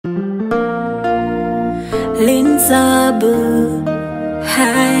Linzabu.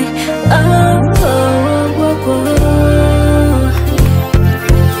 Hi. Oh, oh, oh, oh.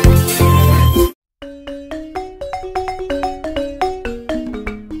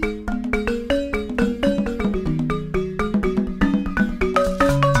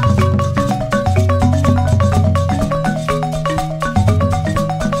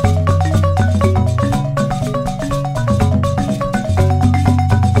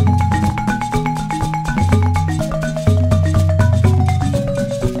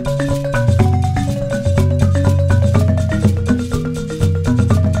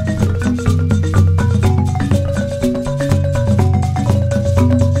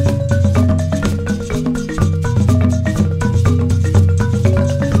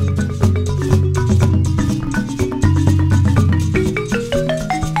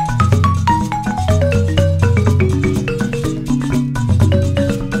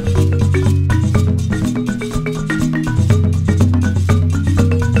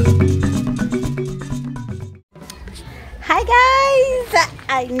 Hi guys,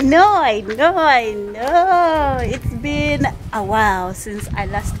 I know it's been a while since I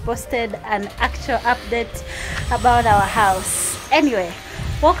last posted an actual update about our house. Anyway,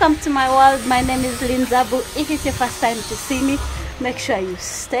 welcome to my world. My name is Linzabu. If it's your first time to see me, make sure you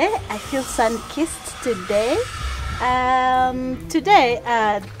stay. I feel sun-kissed today. Today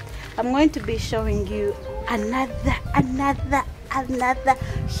I'm going to be showing you another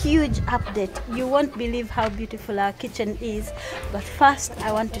huge update. You won't believe how beautiful our kitchen is, but first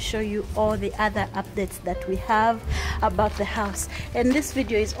I want to show you all the other updates that we have about the house. And this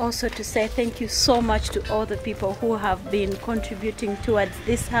video is also to say thank you so much to all the people who have been contributing towards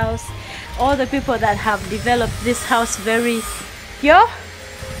this house, all the people that have developed this house. I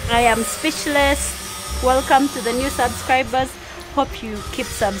am speechless. Welcome to the new subscribers. Hope you keep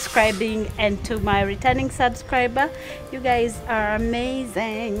subscribing, and to my returning subscriber, you guys are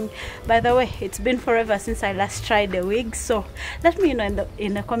amazing. By the way, it's been forever since I last tried a wig, so let me know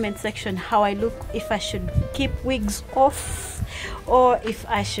in the comment section how I look, if I should keep wigs off or if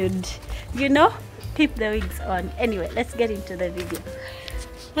I should, keep the wigs on. Anyway, let's get into the video.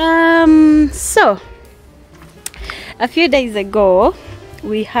 So a few days ago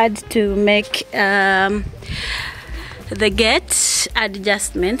we had to make the gate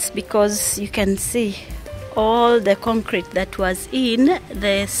adjustments, because you can see all the concrete that was in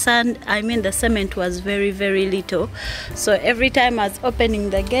the the cement was very little, so every time I was opening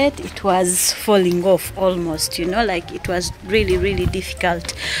the gate it was falling off almost, like it was really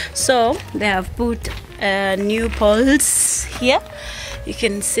difficult. So they have put new poles here. You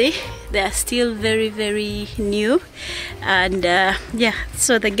can see they are still very new, and yeah,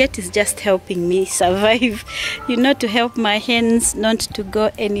 so the gate is just helping me survive, to help my hands not to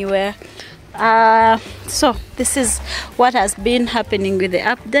go anywhere. So this is what has been happening with the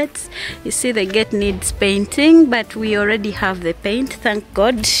updates. You see the gate needs painting, but we already have the paint, thank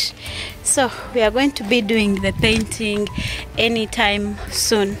God. So we are going to be doing the painting anytime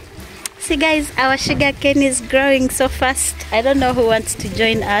soon. See guys, our sugar cane is growing so fast. I don't know who wants to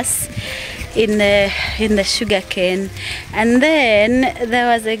join us in the sugar cane. And then there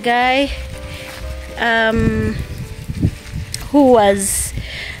was a guy who was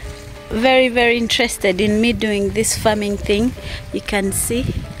very interested in me doing this farming thing. You can see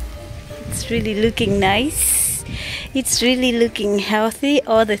it's really looking nice, it's really looking healthy.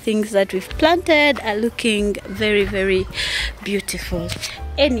 All the things that we've planted are looking very beautiful.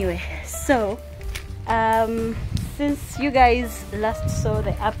 Anyway, so since you guys last saw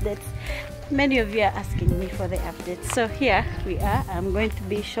the updates, many of you are asking me for the updates, so here we are. I'm going to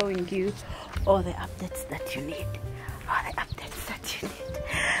be showing you all the updates that you need,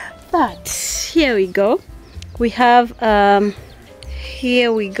 but here we go. We have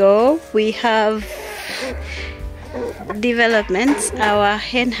developments. Our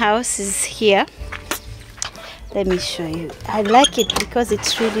hen house is here. Let me show you. I like it because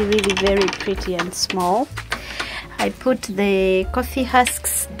it's really very pretty and small. I put the coffee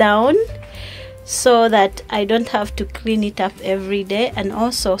husks down so that I don't have to clean it up every day, and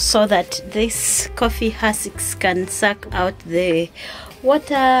also so that these coffee husks can suck out the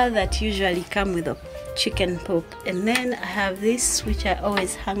water that usually come with the chicken poop. And then I have this, which I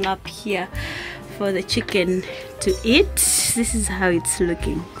always hang up here for the chicken to eat. This is how it's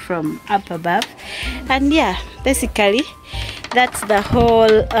looking from up above. And yeah, basically that's the whole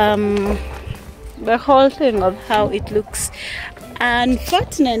thing of how it looks.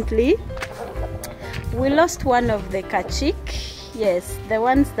 Unfortunately, we lost one of the kachik. Yes, the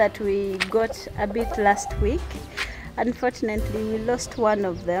ones that we got a bit last week. unfortunately we lost one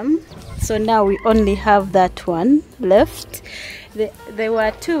of them, so now we only have that one left. There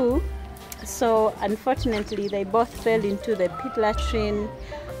were two, so unfortunately they both fell into the pit latrine.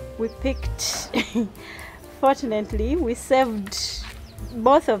 We picked fortunately we saved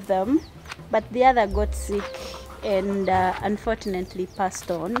both of them, but the other got sick and unfortunately passed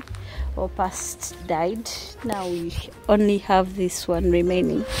on, or died. Now we only have this one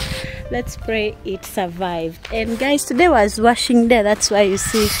remaining. Let's pray it survived. And guys, today was washing day, that's why you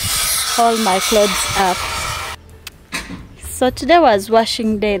see all my clothes up. So today was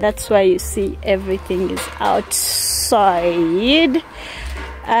washing day, that's why you see everything is outside.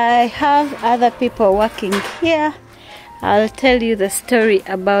 I have other people working here. I'll tell you the story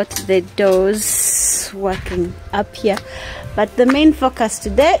about the doors working up here, but the main focus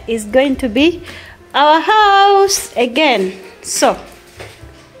today is going to be our house again. So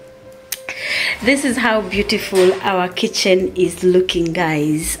this is how beautiful our kitchen is looking,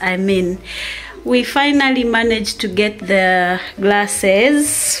 guys. I mean, we finally managed to get the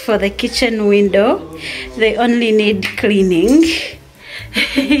glasses for the kitchen window. They only need cleaning.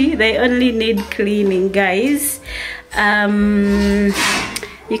 They only need cleaning, guys. You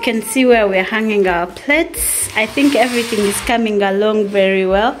can see where we're hanging our plates. I think everything is coming along very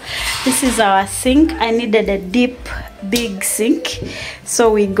well. This is our sink. I needed a deep, big sink, so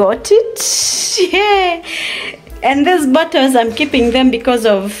we got it. Yeah. And these bottles, I'm keeping them because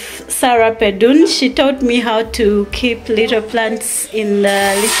of Sarah Pedun. She taught me how to keep little plants in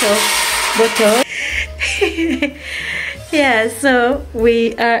the little bottle. Yeah, so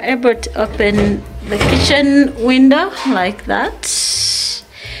we are able to open the kitchen window like that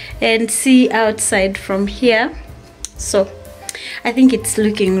and see outside from here. So I think it's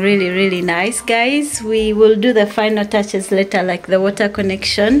looking really, really nice, guys. We will do the final touches later, like the water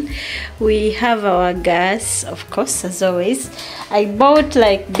connection. We have our gas, of course, as always. I bought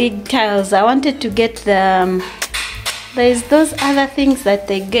like big tiles. I wanted to get the there's those other things that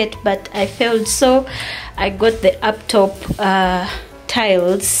they get, but I failed, so I got the up top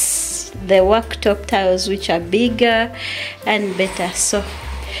tiles, the worktop tiles, which are bigger and better. So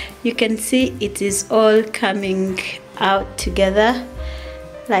you can see it is all coming out together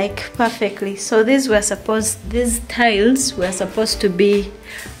like perfectly. So these tiles were supposed to be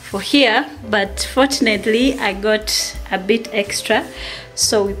for here, but fortunately I got a bit extra,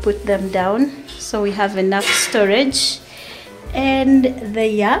 so we put them down so we have enough storage. And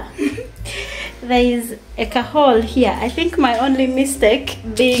there is a hole here. I think my only mistake,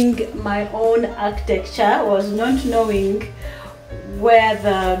 being my own architecture, was not knowing where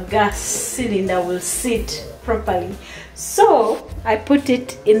the gas cylinder will sit properly. So I put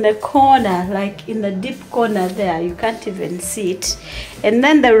it in the corner, like in the deep corner there. You can't even see it. And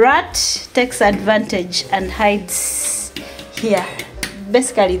then the rat takes advantage and hides here.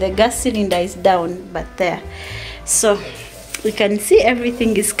 Basically the gas cylinder is down, but there. So you can see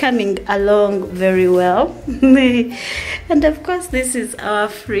everything is coming along very well. And of course this is our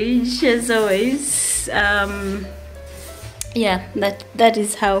fridge, as always. Yeah, that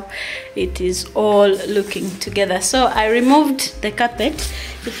is how it is all looking together. So I removed the carpet.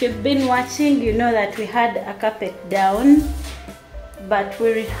 If you've been watching, you know that we had a carpet down, but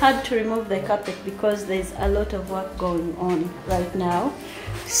we had to remove the carpet because there's a lot of work going on right now.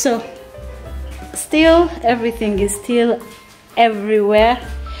 So still everything is still everywhere,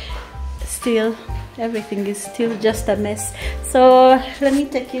 still everything is still just a mess. So let me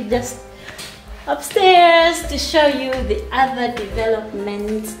take you just upstairs to show you the other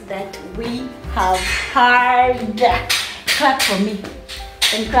developments that we have had. Clap for me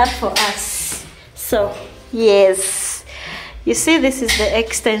and clap for us. So yes, you see, this is the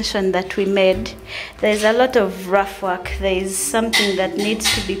extension that we made. There's a lot of rough work. There is something that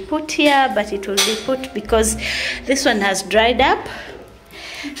needs to be put here, but it will be put because this one has dried up.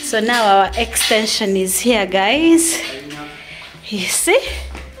 So now our extension is here, guys. You see?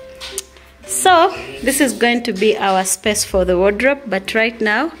 So this is going to be our space for the wardrobe, but right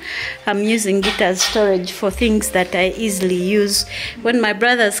now I'm using it as storage for things that I easily use. When my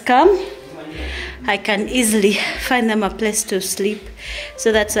brothers come, I can easily find them a place to sleep.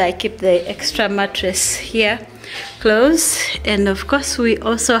 So that's why I keep the extra mattress here close. And of course we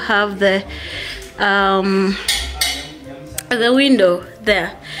also have the window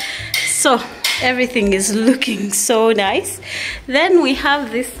there. So everything is looking so nice. Then we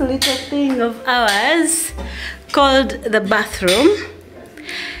have this little thing of ours called the bathroom,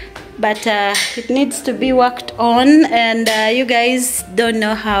 but it needs to be worked on, and you guys don't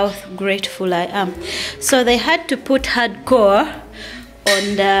know how grateful I am. So they had to put hardcore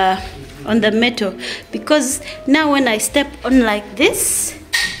on the metal, because now when I step on like this,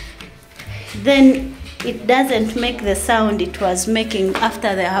 then it doesn't make the sound it was making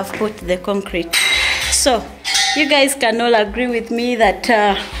after they have put the concrete. So you guys can all agree with me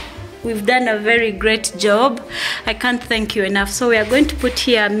that we've done a very great job. I can't thank you enough. So we are going to put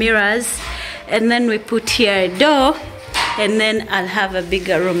here mirrors, and then we put here a door, and then I'll have a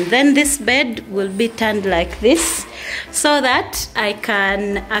bigger room. Then this bed will be turned like this so that I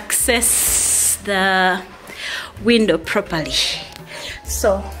can access the window properly.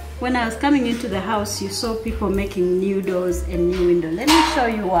 So when I was coming into the house, you saw people making new doors and new windows. Let me show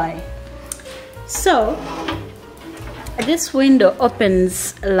you why. So this window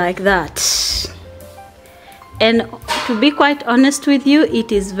opens like that, and to be quite honest with you,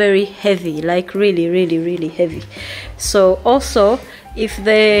 it is very heavy, like really heavy. So also, if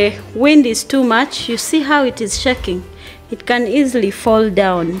the wind is too much, you see how it is shaking, it can easily fall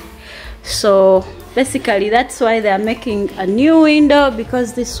down. So basically that's why they are making a new window,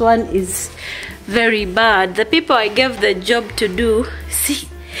 because this one is very bad. The people I gave the job to do,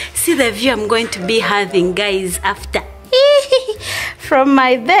 see the view I'm going to be having, guys, after from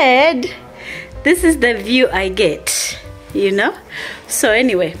my bed. This is the view I get, you know. So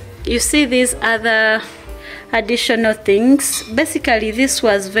anyway, you see these other additional things. Basically this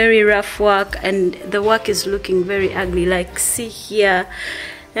was very rough work, and the work is looking very ugly. Like, see here,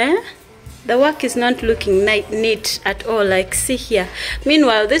 the work is not looking neat at all. Like, see here.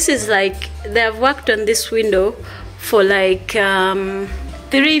 Meanwhile, this is like they have worked on this window for like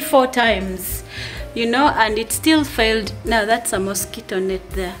 3-4 times, you know, and it still failed. Now that's a mosquito net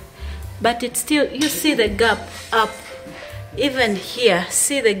there, but it's still, you see the gap up, even here,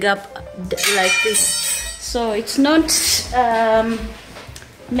 see the gap like this. So it's not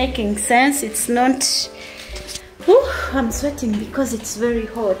making sense. It's not. I'm sweating because it's very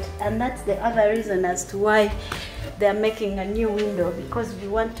hot, and that's the other reason as to why they're making a new window, because we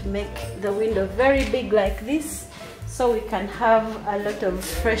want to make the window very big like this, so we can have a lot of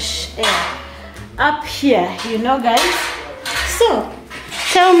fresh air up here, you know, guys. So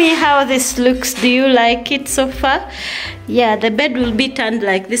tell me how this looks. Do you like it so far? Yeah, the bed will be turned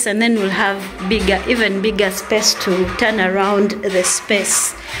like this, and then we'll have even bigger space to turn around the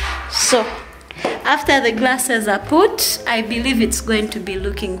space. So after the glasses are put, I believe it's going to be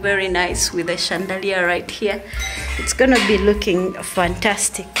looking very nice with the chandelier right here. It's going to be looking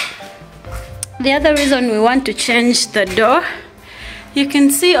fantastic. The other reason we want to change the door, you can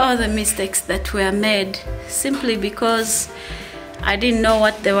see all the mistakes that were made simply because I didn't know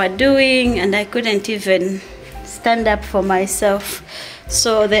what they were doing, and I couldn't even stand up for myself.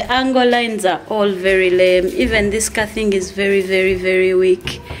 So the angle lines are all very lame. Even this thing is very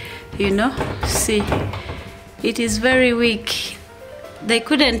weak, you know. See, it is very weak. They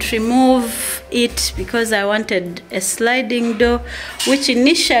couldn't remove it because I wanted a sliding door, which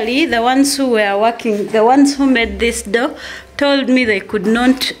initially the ones who were working, the ones who made this door, told me they could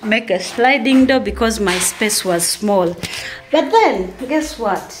not make a sliding door because my space was small. But then guess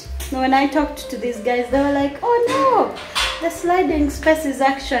what, when I talked to these guys, they were like, oh no, the sliding space is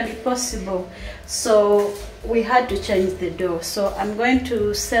actually possible. So we had to change the door. So I'm going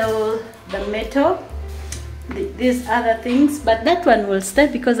to sell the metal, these other things, but that one will stay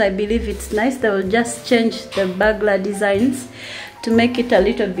because I believe it's nice. They will just change the burglar designs to make it a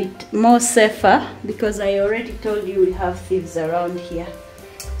little bit more safer, because I already told you we have thieves around here.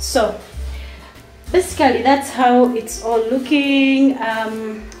 So basically that's how it's all looking.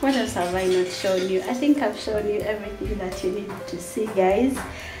 What else have I not shown you? I think I've shown you everything that you need to see, guys.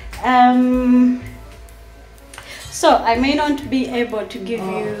 So I may not be able to give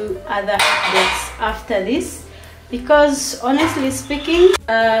you other updates after this, because honestly speaking,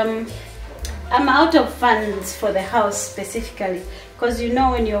 I'm out of funds for the house specifically, because you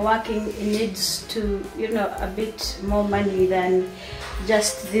know when you're working it needs to, you know, a bit more money than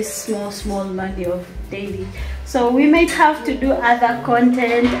just this small money of daily. So we might have to do other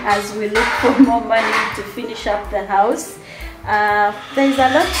content as we look for more money to finish up the house. There's a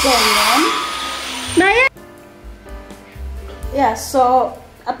lot going on now. Yeah, so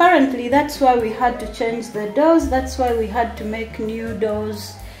apparently that's why we had to change the doors. That's why we had to make new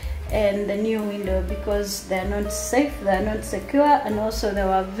doors and the new window, because they're not safe, they're not secure, and also there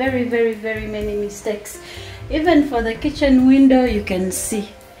were very many mistakes. Even for the kitchen window, you can see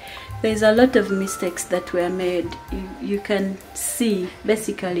there's a lot of mistakes that were made. You can see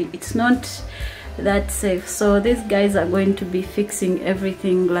basically it's not that safe. So these guys are going to be fixing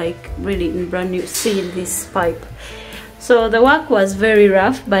everything like really in brand new. See this pipe. So the work was very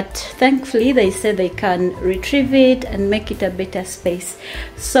rough, but thankfully they said they can retrieve it and make it a better space.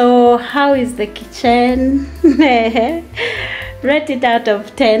 So how is the kitchen? Rate it out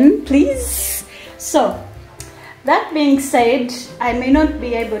of 10, please. So that being said, I may not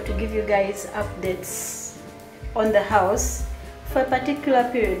be able to give you guys updates on the house for a particular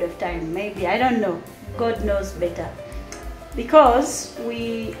period of time. Maybe, I don't know, God knows better, because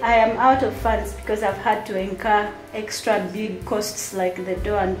I am out of funds, because I've had to incur extra big costs like the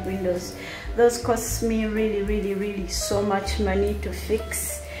door and windows. Those cost me really so much money to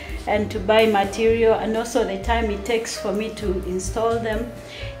fix and to buy material, and also the time it takes for me to install them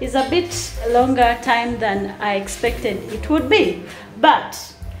is a bit longer time than I expected it would be. But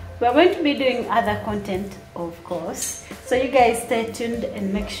we're going to be doing other content, of course, so you guys stay tuned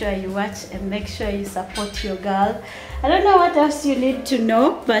and make sure you watch and make sure you support your girl. I don't know what else you need to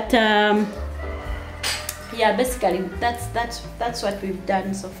know, but yeah, basically that's what we've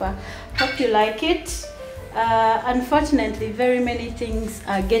done so far. Hope you like it. Unfortunately, very many things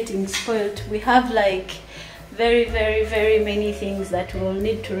are getting spoiled. We have like very many things that we'll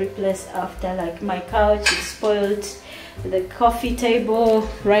need to replace after. Like my couch is spoiled, the coffee table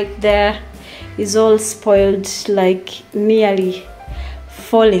right there is all spoiled, like nearly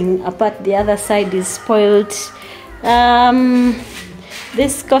falling apart. The other side is spoiled.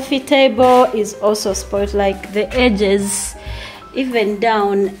 This coffee table is also spoiled, like the edges, even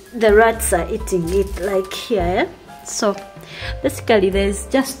down, the rats are eating it, like here. So basically there's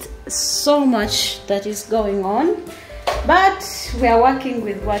just so much that is going on, but we are working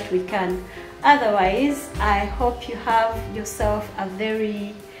with what we can. Otherwise, I hope you have yourself a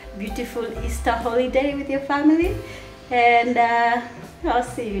very beautiful Easter holiday with your family, and I'll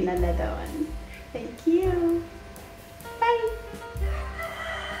see you in another one. Thank you. Bye.